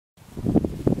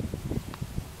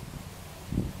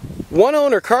one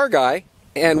owner car guy,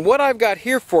 and what I've got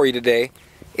here for you today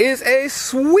is a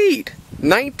sweet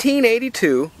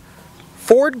 1982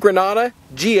 Ford Granada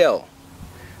GL.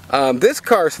 This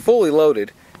car is fully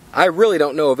loaded. I really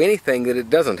don't know of anything that it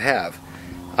doesn't have.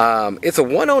 It's a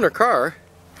one owner car,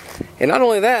 and not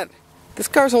only that, this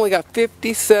car's only got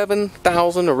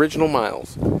 57,000 original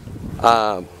miles.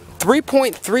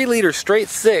 3.3 liter straight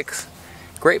six,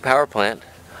 great power plant.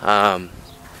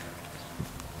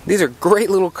 These are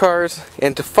great little cars,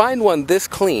 and to find one this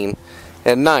clean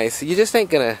and nice, you just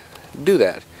ain't gonna do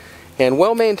that. And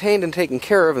well maintained and taken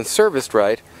care of and serviced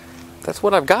right, that's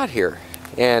what I've got here.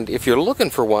 And if you're looking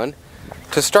for one,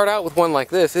 to start out with one like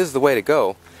this is the way to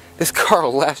go. This car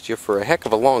will last you for a heck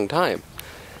of a long time.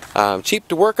 Cheap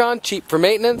to work on, cheap for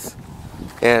maintenance,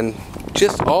 and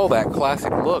just all that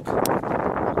classic look.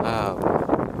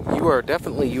 You are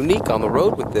definitely unique on the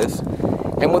road with this,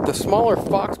 and with the smaller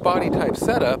Fox-body type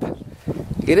setup,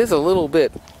 it is a little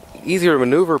bit easier to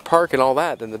maneuver, park, and all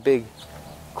that than the big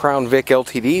Crown Vic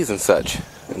LTDs and such,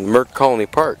 and Merc Colony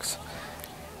Parks.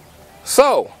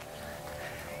 So,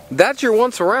 that's your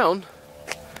once around.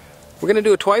 We're going to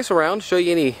do a twice around, show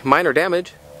you any minor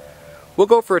damage. We'll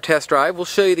go for a test drive, we'll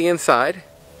show you the inside,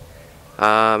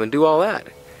 and do all that.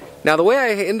 Now the way I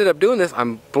ended up doing this,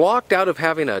 I'm blocked out of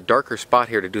having a darker spot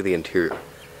here to do the interior.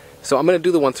 So I'm going to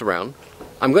do the once around,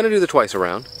 I'm going to do the twice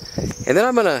around, and then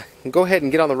I'm going to go ahead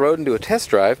and get on the road and do a test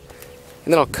drive,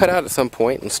 and then I'll cut out at some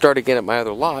point and start again at my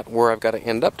other lot where I've got to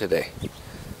end up today.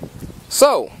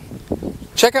 So,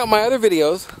 check out my other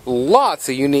videos, lots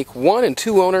of unique 1 and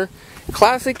 2 owner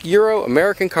classic Euro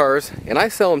American cars, and I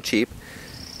sell them cheap.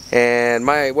 And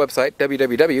my website,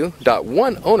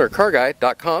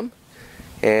 www.oneownercarguy.com,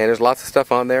 and there's lots of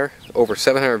stuff on there, over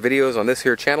 700 videos on this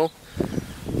here channel,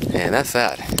 and that's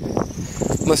that.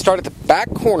 I'm going to start at the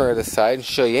back corner of this side and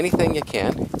show you anything you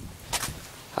can.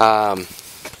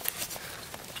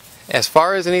 As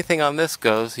far as anything on this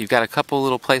goes, you've got a couple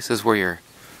little places where your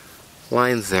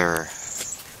lines there,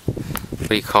 what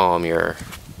do you call them, your,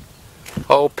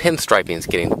 pinstriping's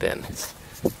getting thin.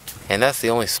 And that's the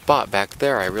only spot back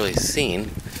there I really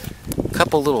seen. A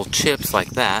couple little chips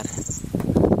like that.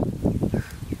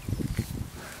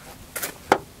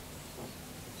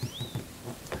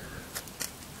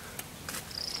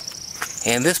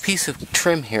 And this piece of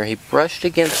trim here, he brushed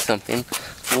against something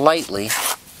lightly,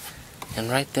 and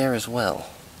right there as well.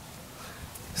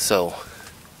 So,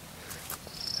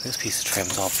 this piece of trim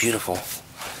is all beautiful.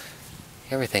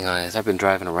 Everything on it, as I've been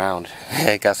driving around,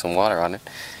 it got some water on it.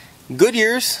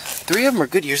 Goodyears, 3 of them are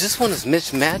Goodyears. This one is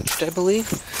mismatched, I believe.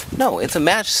 No, it's a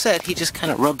matched set. He just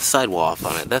kind of rubbed the sidewall off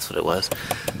on it. That's what it was.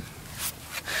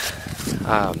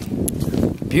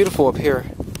 Beautiful up here.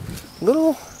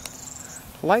 Little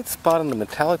light spot on the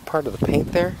metallic part of the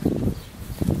paint there.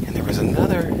 And there was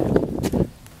another,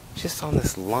 just on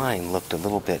this line, looked a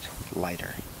little bit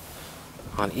lighter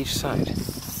on each side.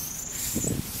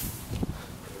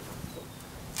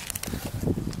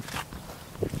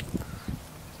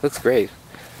 Looks great.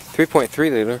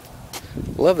 3.3 liter.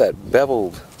 Love that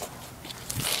beveled,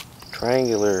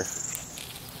 triangular,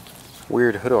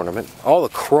 weird hood ornament. All the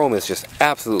chrome is just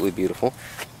absolutely beautiful.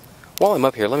 While I'm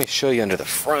up here, let me show you under the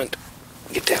front.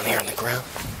 Get down here on the ground.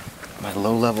 My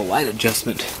low-level light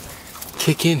adjustment.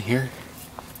 Kick in here.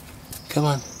 Come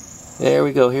on. There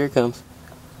we go. Here it comes.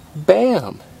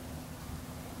 Bam!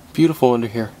 Beautiful under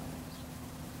here.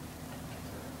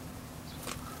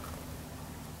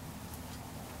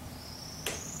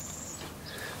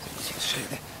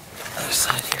 Other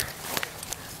side here.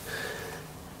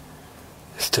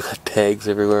 Still got tags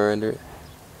everywhere under it.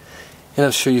 And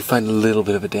I'm sure you find a little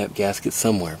bit of a damp gasket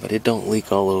somewhere, but it don't leak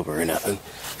all over or nothing.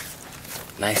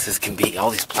 Nice as can be. All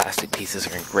these plastic pieces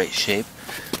are in great shape.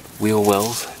 Wheel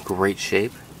wells, great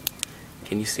shape.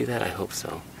 Can you see that? I hope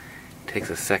so. Takes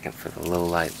a second for the low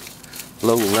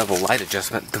level light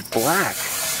adjustment. The black,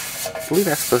 I believe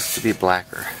that's supposed to be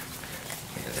blacker.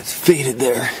 Yeah, it's faded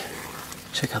there.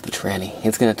 Check out the tranny.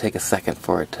 It's going to take a second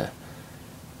for it to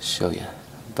show you,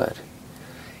 but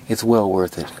it's well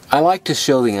worth it. I like to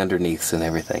show the underneaths and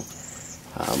everything.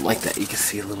 Like that, you can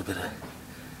see a little bit of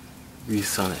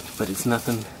grease on it, but it's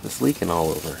nothing that's leaking all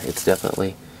over. It's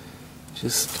definitely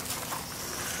just,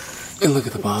 and look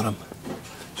at the bottom.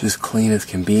 Just clean as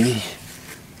can be.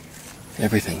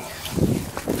 Everything.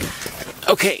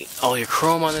 Okay, all your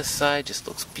chrome on this side just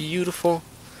looks beautiful.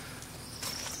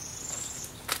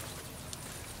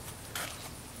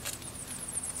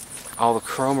 All the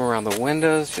chrome around the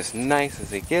windows, just nice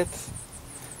as it gets.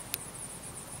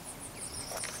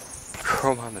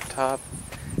 Chrome on the top.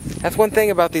 That's one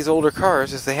thing about these older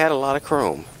cars, is they had a lot of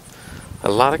chrome. A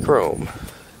lot of chrome.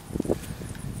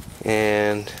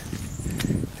 And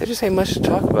there just ain't much to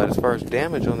talk about as far as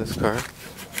damage on this car.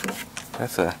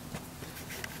 That's a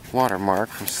watermark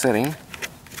from sitting.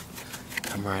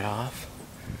 Come right off.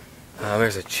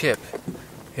 There's a chip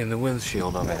in the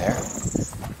windshield over there.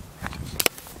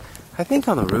 I think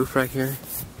on the roof right here,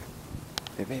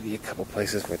 there may be a couple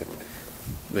places where the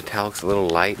metallic's a little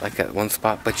light, like that one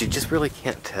spot, but you just really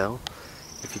can't tell.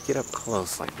 If you get up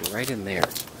close, like right in there,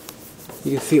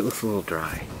 you can see it looks a little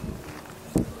dry.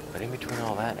 But in between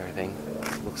all that and everything,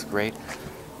 it looks great.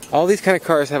 All these kind of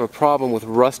cars have a problem with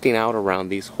rusting out around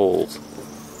these holes.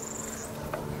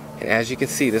 And as you can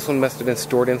see, this one must have been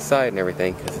stored inside and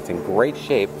everything, because it's in great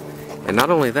shape. And not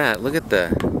only that, look at the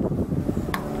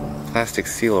plastic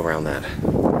seal around that.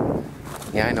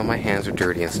 Yeah, I know my hands are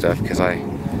dirty and stuff, because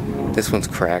this one's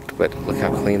cracked, but look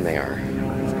how clean they are.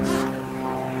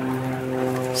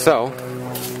 So,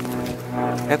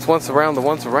 that's once around the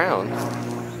once around.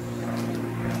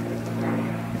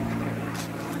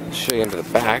 I'll show you into the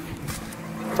back.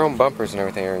 Chrome bumpers and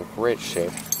everything are in great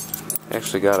shape.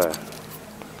 Actually got a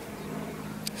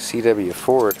CW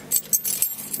Ford,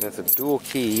 and it's a dual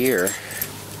key year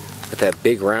with that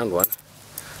big round one.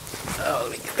 Oh,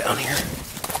 let me get down here.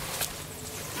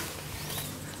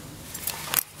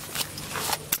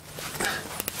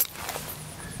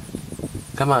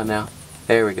 Come on now.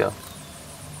 There we go.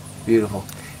 Beautiful.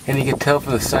 And you can tell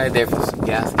from the side there for some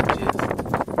gasket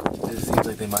jizz. It seems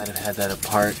like they might have had that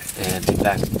apart, and in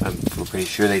fact, I'm pretty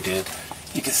sure they did.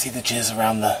 You can see the jizz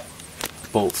around the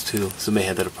bolts too. Somebody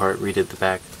had that apart, redid the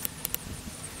back,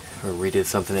 or redid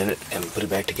something in it, and put it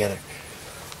back together.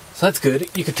 So that's good.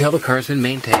 You can tell the car's been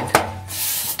maintained.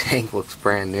 Tank looks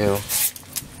brand new. A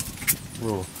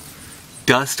little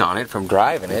dust on it from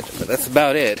driving it, but that's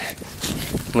about it.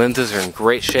 Lenses are in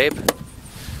great shape.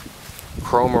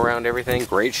 Chrome around everything,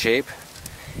 great shape.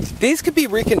 These could be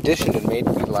reconditioned and made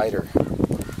to be lighter,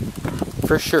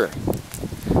 for sure.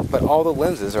 But all the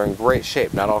lenses are in great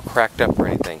shape, not all cracked up or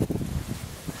anything.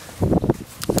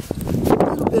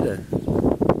 A little bit of...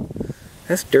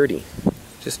 that's dirty.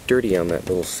 Just dirty on that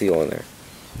little seal in there.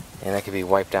 And that could be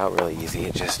wiped out really easy.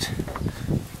 It just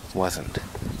wasn't.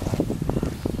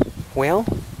 Well,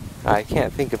 I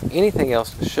can't think of anything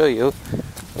else to show you.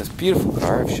 This beautiful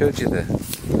car. I've showed you the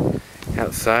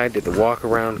outside, did the walk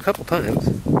around a couple times.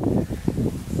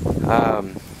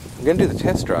 I'm going to do the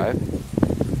test drive.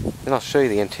 Then I'll show you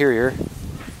the interior,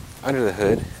 under the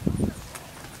hood,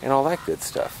 and all that good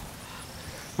stuff.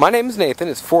 My name is Nathan.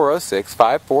 It's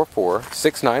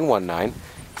 406-544-6919.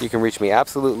 You can reach me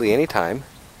absolutely anytime.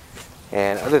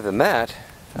 And other than that,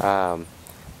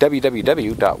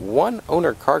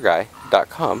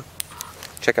 www.oneownercarguy.com.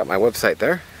 Check out my website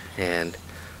there. And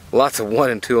lots of 1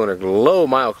 and 2 owner low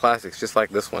mile classics just like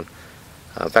this one.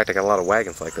 In fact, I got a lot of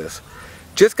wagons like this.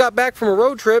 Just got back from a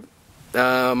road trip.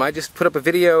 I just put up a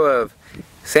video of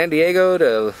San Diego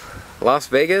to Las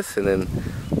Vegas, and then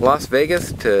Las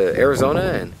Vegas to Arizona,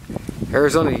 and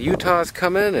Arizona to Utah is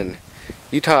coming, and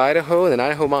Utah, Idaho, and then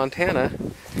Idaho, Montana.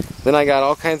 Then I got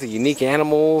all kinds of unique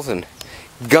animals and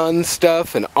gun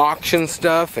stuff and auction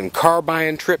stuff and car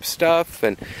buying trip stuff.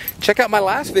 And check out my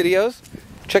last videos.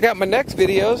 Check out my next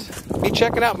videos. Be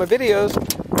checking out my videos.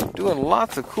 Doing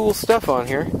lots of cool stuff on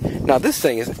here. Now this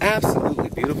thing is absolutely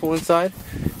beautiful inside.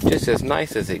 Just as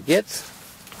nice as it gets.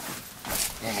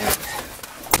 And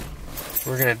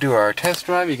we're going to do our test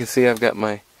drive. You can see I've got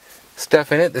my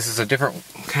stuff in it. This is a different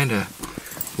kind of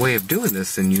way of doing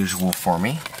this than usual for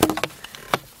me.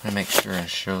 I'm going to make sure and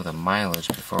show the mileage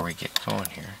before we get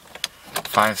going here.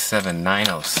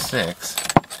 57906.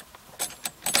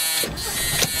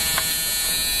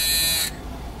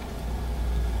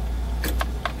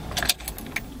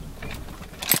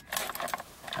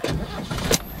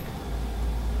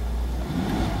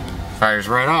 Fires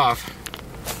right off.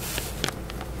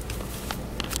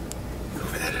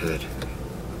 Over that hood.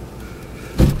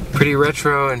 Pretty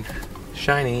retro and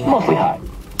shiny. Mostly high.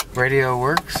 Radio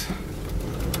works.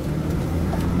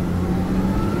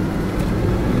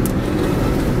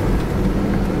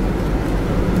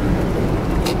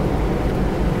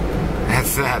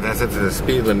 That's up to the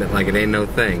speed limit like it ain't no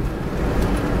thing.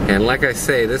 And like I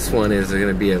say, this one is going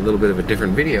to be a little bit of a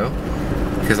different video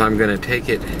because I'm going to take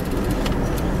it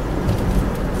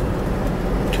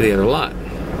to the other lot.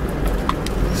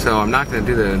 So I'm not going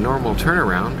to do the normal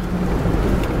turnaround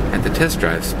at the test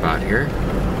drive spot here.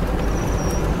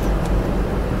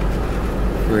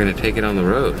 We're going to take it on the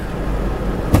road.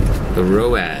 The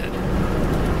ROAD.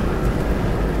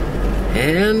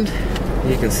 And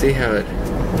you can see how it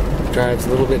drives a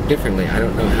little bit differently. I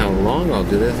don't know how long I'll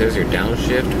do this. There's your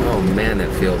downshift. Oh man,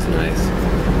 that feels nice.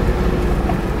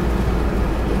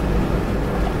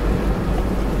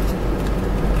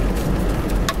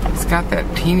 got that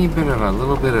teeny bit of a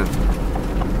little bit of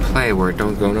play where it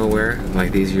don't go nowhere,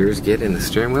 like these yours get in the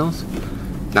steering wheels.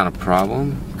 Not a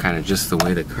problem, kind of just the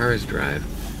way the cars drive.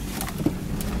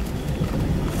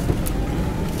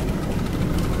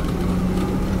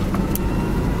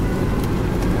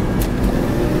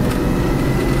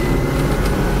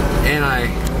 And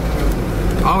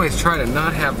I always try to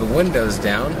not have the windows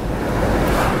down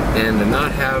and to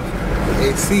not have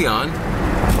AC on.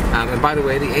 And by the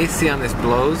way, the AC on this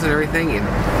blows and everything. It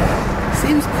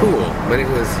seems cool, but it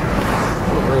was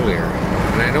a little earlier.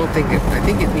 And I don't think it, I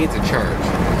think it needs a charge.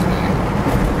 That's my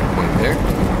point there.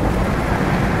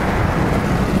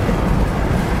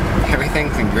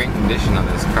 Everything's in great condition on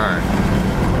this car.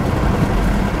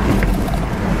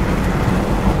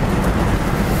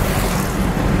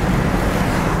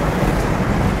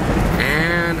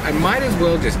 And I might as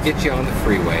well just get you on the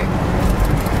freeway.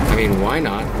 I mean, why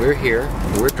not? We're here,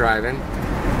 we're driving.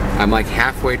 I'm like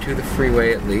halfway to the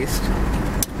freeway at least.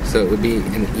 So it would be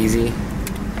an easy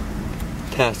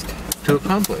task to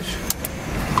accomplish.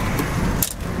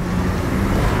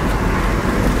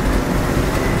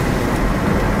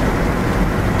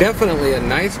 Definitely a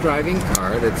nice driving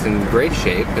car that's in great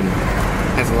shape and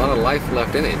has a lot of life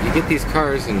left in it. You get these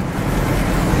cars and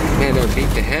man, they're beat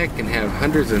to heck and have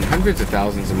hundreds and hundreds of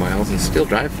thousands of miles and still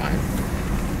drive fine.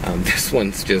 This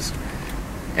one's just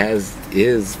as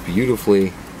is,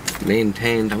 beautifully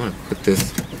maintained. I'm gonna put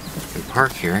this in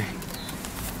park here.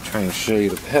 I'm trying to show you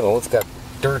the pedal. It's got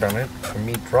dirt on it from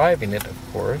me driving it, of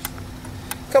course.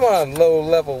 Come on, low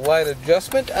level light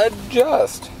adjustment,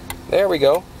 adjust. There we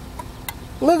go.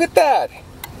 Look at that,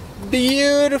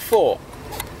 beautiful.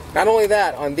 Not only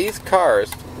that, on these cars,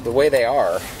 the way they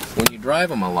are, when you drive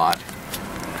them a lot,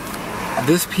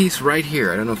 this piece right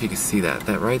here, I don't know if you can see that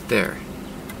right there,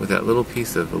 with that little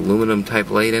piece of aluminum type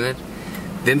plate in it,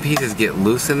 them pieces get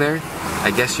loose in there.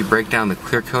 I guess you break down the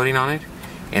clear coating on it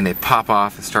and they pop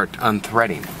off and start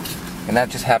unthreading. And that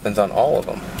just happens on all of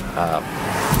them.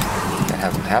 That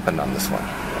hasn't happened on this one.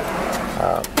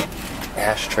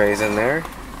 Ashtrays in there.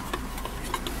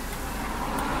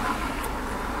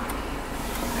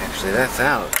 Actually, that's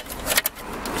out.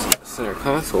 Center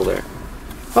console there.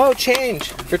 Oh,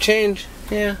 change! For change,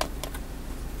 yeah.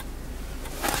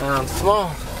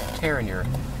 Small tear in your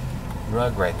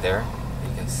rug right there. You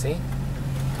can see.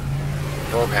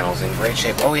 Door panel's in great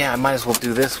shape. Oh yeah, I might as well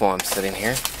do this while I'm sitting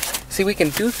here. See, we can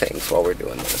do things while we're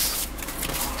doing this.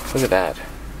 Look at that.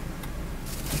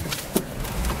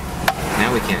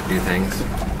 Now we can't do things.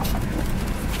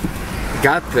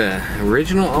 Got the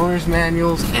original owner's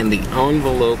manuals and the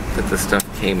envelope that the stuff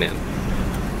came in.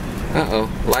 Uh-oh,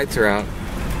 lights are out.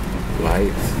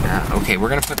 Lights. Okay, we're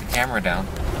gonna put the camera down.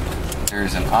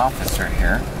 There's an officer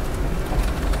here,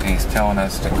 and he's telling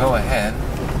us to go ahead.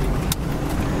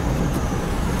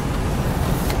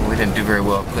 We didn't do very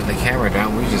well putting the camera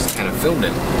down, we just kind of filmed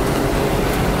it.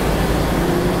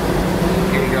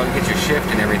 Here you go, get your shift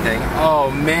and everything.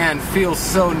 Oh man, feels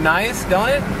so nice, don't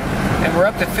it? And we're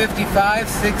up to 55,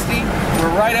 60.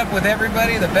 We're right up with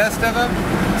everybody, the best of them.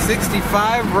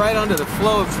 65, right onto the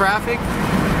flow of traffic.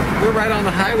 We're right on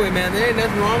the highway, man. There ain't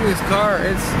nothing wrong with this car.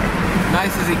 It's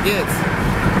nice as it gets.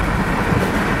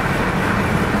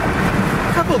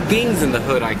 A couple dings in the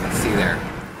hood I can see there.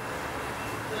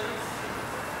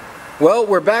 Well,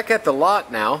 we're back at the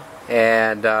lot now,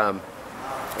 and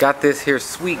got this here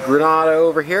sweet Granada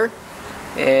over here,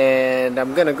 and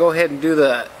I'm gonna go ahead and do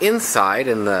the inside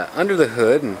and the under the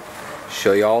hood and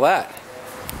show you all that.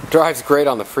 Drives great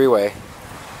on the freeway.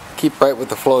 Keep right with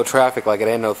the flow of traffic like it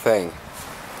ain't no thing.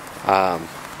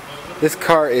 This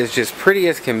car is just pretty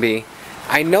as can be.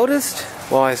 I noticed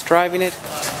while I was driving it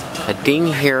a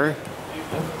ding here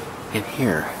and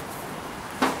here,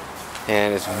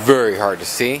 and it's very hard to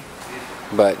see,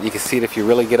 but you can see it if you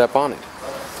really get up on it.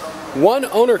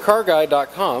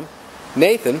 OneOwnerCarGuide.com,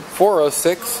 Nathan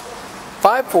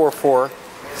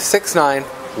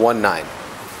 406-544-6919.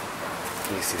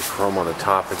 You see the chrome on the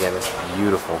top again, it's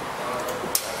beautiful.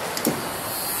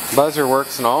 Buzzer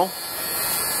works and all.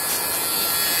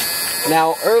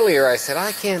 Now earlier I said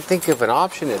I can't think of an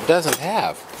option it doesn't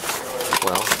have.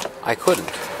 Well, I couldn't.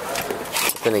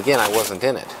 But then again, I wasn't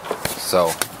in it.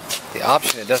 So the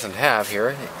option it doesn't have here,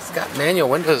 it's got manual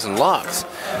windows and locks,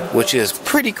 which is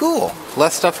pretty cool.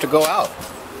 Less stuff to go out.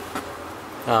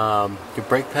 Your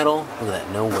brake pedal, look at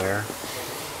that, nowhere.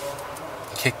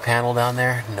 Kick panel down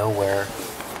there, nowhere.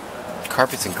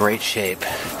 Carpet's in great shape.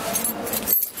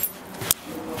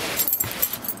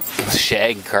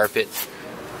 Shag carpet.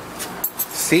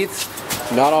 Seats,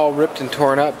 not all ripped and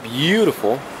torn up,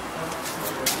 beautiful.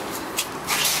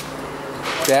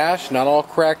 Dash, not all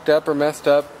cracked up or messed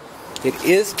up. It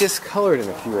is discolored in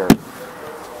a few areas.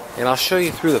 And I'll show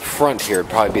you through the front here.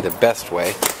 It'd probably be the best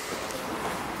way.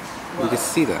 You can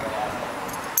see that.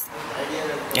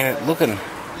 And it's looking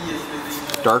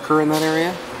darker in that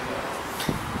area.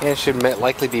 And it should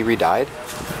likely be re-dyed.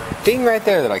 Ding right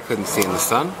there that I couldn't see in the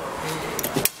sun.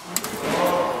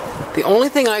 The only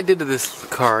thing I did to this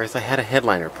car is I had a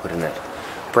headliner put in it.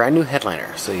 Brand new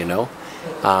headliner, so you know.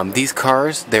 These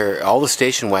cars, they're all the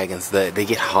station wagons, they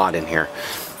get hot in here.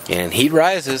 And heat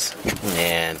rises,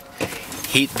 and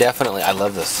heat definitely, I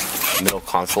love this middle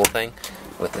console thing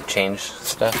with the change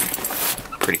stuff.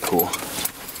 Pretty cool.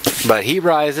 But heat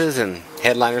rises and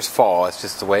headliners fall, it's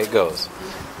just the way it goes.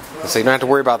 So you don't have to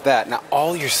worry about that. Now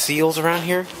all your seals around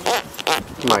here,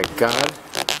 my God,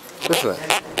 listen to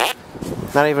that.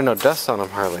 Not even no dust on them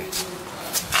hardly.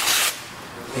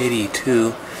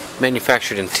 82,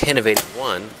 manufactured in 10 of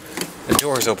 81. The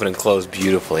doors open and close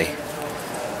beautifully.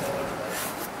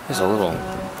 There's a little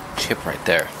chip right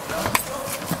there.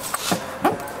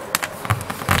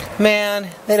 Man,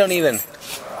 they don't even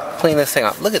clean this thing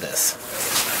up. Look at this.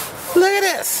 Look at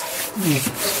this.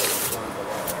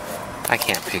 I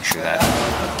can't picture that.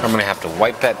 I'm going to have to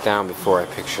wipe that down before I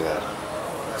picture that.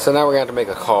 So now we're going to have to make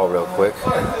a call real quick.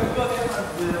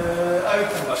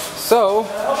 So,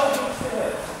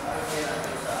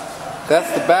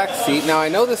 that's the back seat. Now I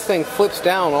know this thing flips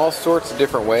down all sorts of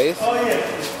different ways.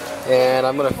 And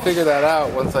I'm going to figure that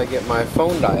out once I get my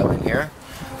phone dial in here.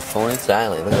 Phone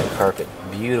dialing. Look at the carpet.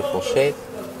 Beautiful shape.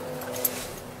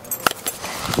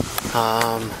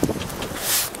 I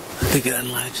think it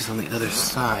unlatches on the other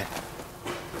side.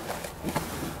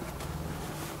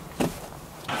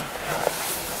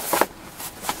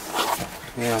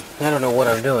 Yeah, I don't know what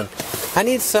I'm doing. I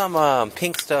need some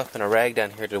pink stuff and a rag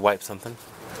down here to wipe something.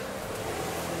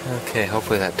 Okay,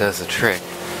 hopefully that does the trick.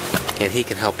 And he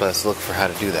can help us look for how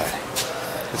to do that.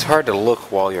 It's hard to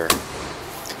look while you're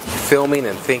filming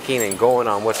and thinking and going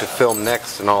on what to film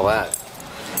next and all that.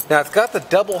 Now it's got the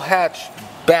double hatch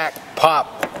back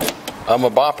pop of a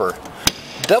bopper.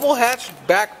 Double hatch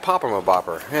back pop of a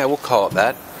bopper. Yeah, we'll call it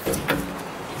that.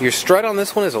 Your strut on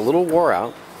this one is a little wore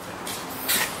out.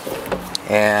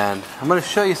 And I'm going to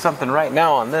show you something right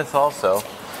now on this also.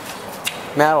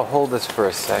 Matt will hold this for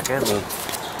a second. And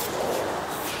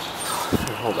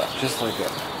hold up, just like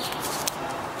that.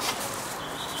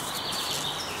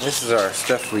 This is our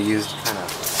stuff we use to kind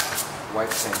of wipe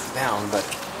things down, but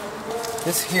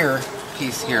this here,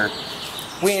 piece here,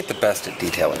 we ain't the best at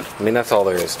detailing. I mean, that's all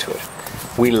there is to it.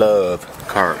 We love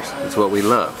cars. It's what we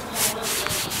love.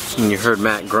 And you heard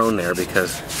Matt groan there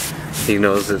because he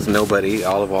knows it's nobody,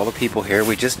 all the people here,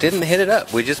 we just didn't hit it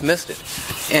up. We just missed it.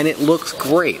 And it looks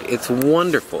great. It's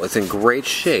wonderful. It's in great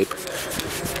shape.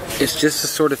 It's just the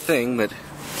sort of thing that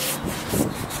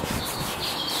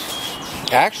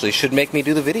actually should make me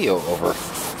do the video over.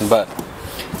 But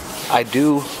I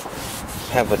do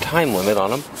have a time limit on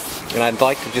them. And I'd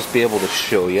like to just be able to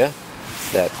show you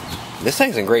that this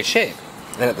thing's in great shape.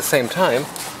 And at the same time,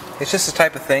 it's just the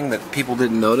type of thing that people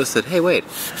didn't notice that, hey, wait,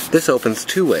 this opens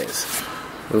two ways.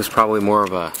 It was probably more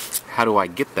of a, how do I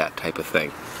get that type of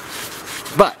thing?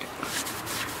 But,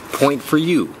 point for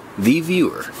you, the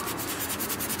viewer,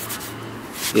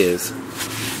 is,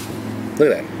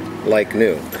 look at that, like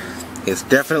new. It's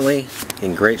definitely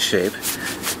in great shape,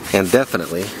 and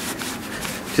definitely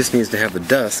just needs to have the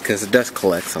dust, because the dust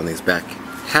collects on these back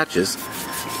hatches,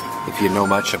 if you know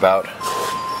much about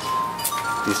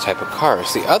these type of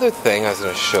cars. The other thing I was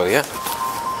going to show you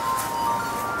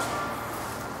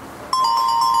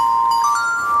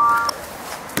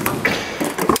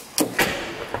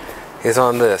is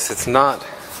on this. It's not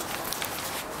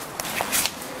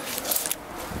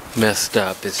messed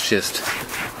up, it's just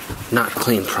not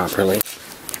cleaned properly.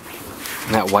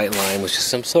 And that white line was just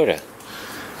some sort of,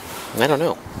 I don't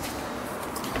know.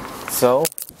 So,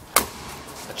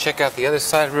 I'll check out the other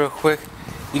side real quick.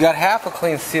 You got half a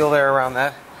clean seal there around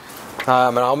that.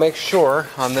 And I'll make sure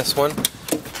on this one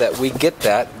that we get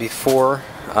that before,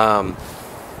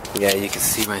 yeah, you can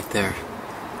see right there.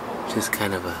 Just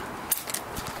kind of a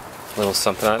little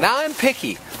something on it. Now I'm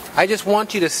picky. I just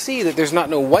want you to see that there's not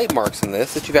no white marks in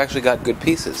this, that you've actually got good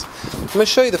pieces. I'm going to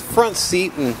show you the front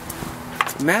seat, and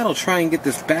Matt will try and get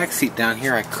this back seat down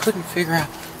here. I couldn't figure out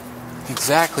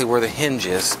exactly where the hinge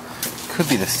is. Could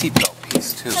be the seatbelt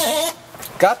piece too.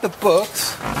 Got the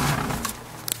books.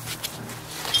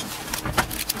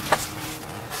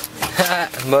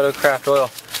 Motocraft oil.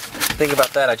 Think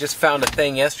about that. I just found a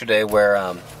thing yesterday where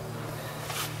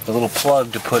the little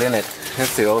plug to put in it.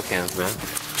 That's the oil cans, man.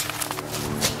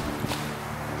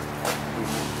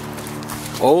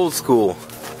 Old school.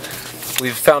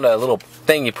 We found a little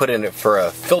thing you put in it for a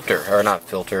filter, or not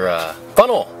filter,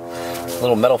 funnel. A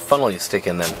little metal funnel you stick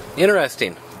in them.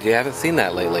 Interesting. You haven't seen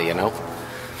that lately, you know.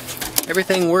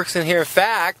 Everything works in here. In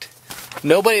fact,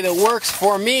 nobody that works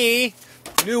for me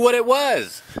knew what it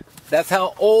was. That's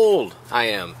how old I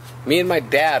am. Me and my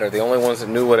dad are the only ones that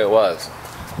knew what it was.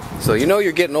 So you know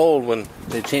you're getting old when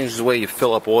they change the way you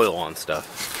fill up oil on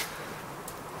stuff.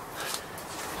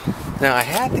 Now I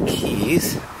had the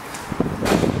keys.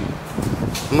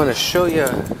 I'm going to show you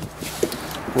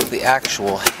with the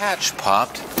actual hatch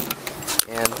popped.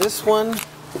 And this one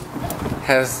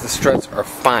has, the struts are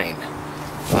fine.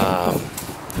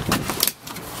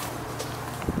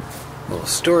 Little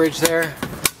storage there.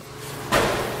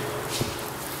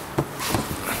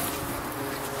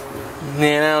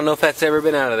 Man, I don't know if that's ever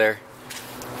been out of there.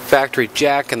 Factory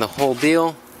jack and the whole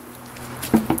deal.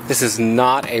 This is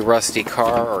not a rusty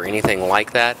car or anything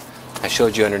like that. I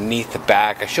showed you underneath the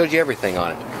back. I showed you everything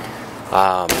on it.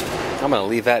 I'm going to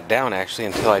leave that down actually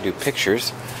until I do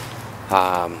pictures.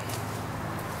 And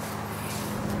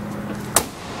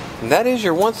that is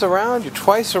your once around, your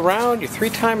twice around, your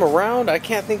 3-time around. I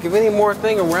can't think of any more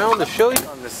thing around to show you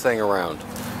on this thing around.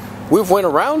 We've went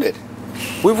around it.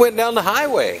 We've went down the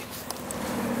highway.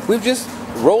 We've just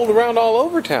rolled around all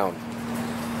over town.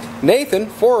 Nathan,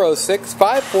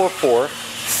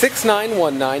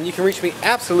 406-544-6919. You can reach me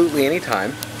absolutely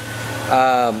anytime.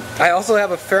 I also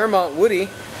have a Fairmont Woody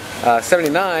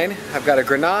 79. I've got a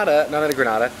Granada, not a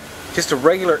Granada, just a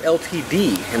regular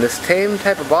LTD in the same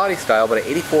type of body style, but an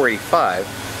 84-85.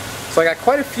 So I got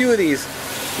quite a few of these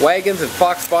wagons and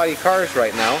Fox-body cars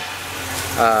right now.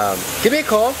 Give me a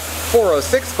call,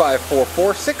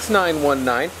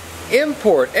 406-544-6919.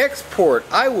 Import, export,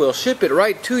 I will ship it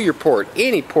right to your port.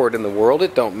 Any port in the world,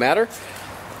 it don't matter.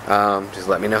 Just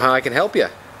let me know how I can help you.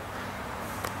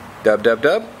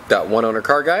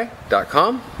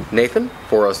 www.oneownercarguy.com. Nathan,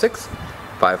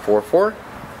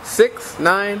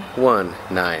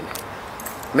 406-544-6919.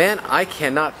 Man, I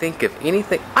cannot think of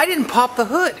anything. I didn't pop the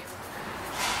hood.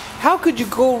 How could you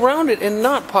go around it and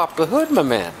not pop the hood, my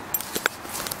man?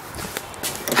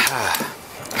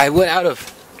 I went out of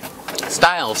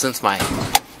style since my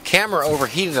camera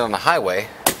overheated on the highway.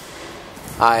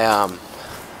 I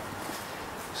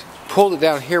pulled it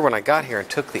down here when I got here and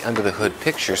took the under the hood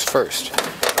pictures first.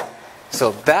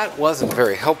 So that wasn't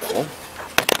very helpful.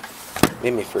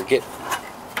 Made me forget.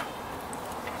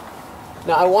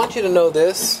 Now I want you to know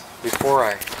this before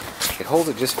it holds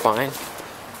it just fine.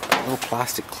 A little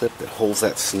plastic clip that holds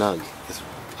that snug is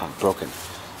broken.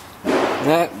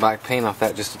 That black paint off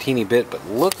that just a teeny bit, but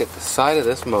look at the side of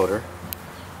this motor.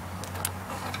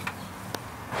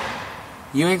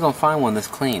 You ain't gonna find one this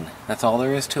clean. That's all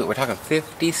there is to it. We're talking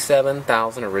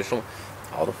 57,000 original.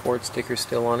 All the Ford stickers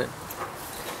still on it.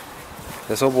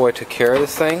 This old boy took care of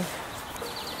this thing,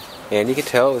 and you can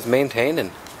tell it was maintained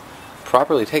and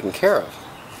properly taken care of.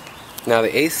 Now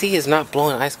the AC is not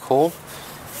blowing ice cold,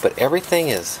 but everything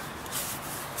is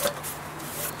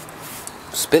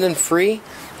spinning free,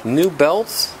 new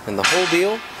belts and the whole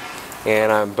deal, and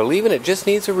I'm believing it just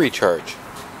needs a recharge.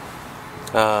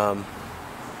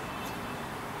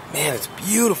 Man, it's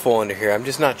beautiful under here. I'm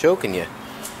just not joking you.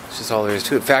 It's just all there is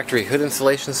to it. Factory hood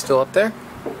insulation still up there.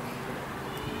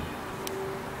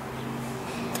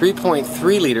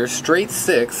 3.3 liter, straight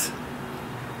 6.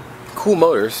 Cool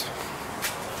motors.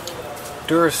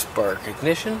 Duraspark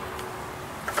ignition.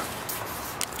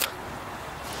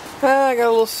 I got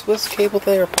a little Swiss cable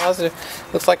thing, or positive.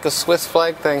 Looks like a Swiss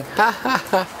flag thing. Ha ha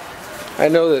ha. I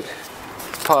know that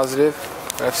it's positive.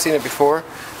 I've seen it before.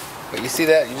 But you see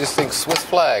that, you just think Swiss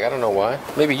flag. I don't know why.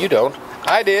 Maybe you don't.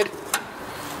 I did.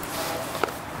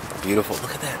 Beautiful.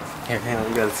 Look at that. Here, hang on.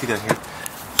 You gotta see down here.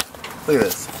 Look at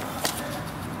this.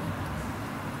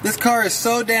 This car is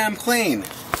so damn clean.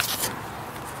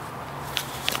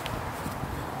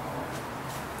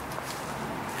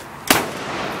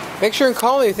 Make sure and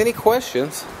call me with any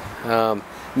questions.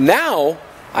 Now,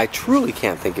 I truly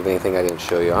can't think of anything I didn't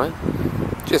show you on.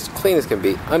 Just clean as can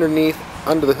be. Underneath,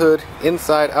 under the hood,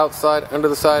 inside, outside, under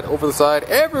the side, over the side,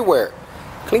 everywhere.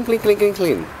 Clean, clean, clean, clean,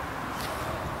 clean.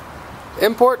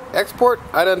 Import, export,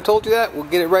 I done told you that. We'll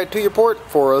get it right to your port.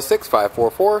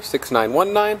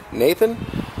 406-544-6919. Nathan,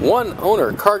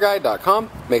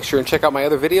 oneownercarguy.com. Make sure and check out my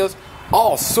other videos.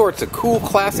 All sorts of cool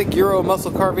classic Euro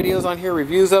muscle car videos on here,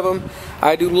 reviews of them.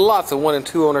 I do lots of 1 and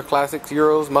 2 owner classics,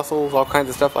 Euros, muscles, all kinds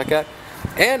of stuff like that.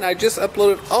 And I just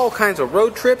uploaded all kinds of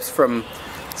road trips from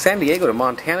San Diego to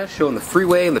Montana, showing the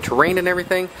freeway and the terrain and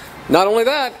everything. Not only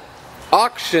that,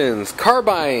 auctions, car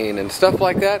buying, and stuff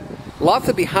like that. Lots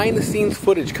of behind the scenes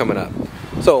footage coming up.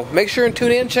 So make sure and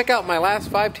tune in, check out my last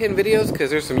 5-10 videos, because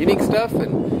there's some unique stuff,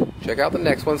 and check out the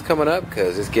next ones coming up,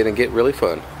 because it's going to get really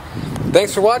fun.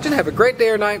 Thanks for watching. Have a great day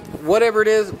or night, whatever it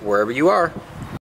is, wherever you are.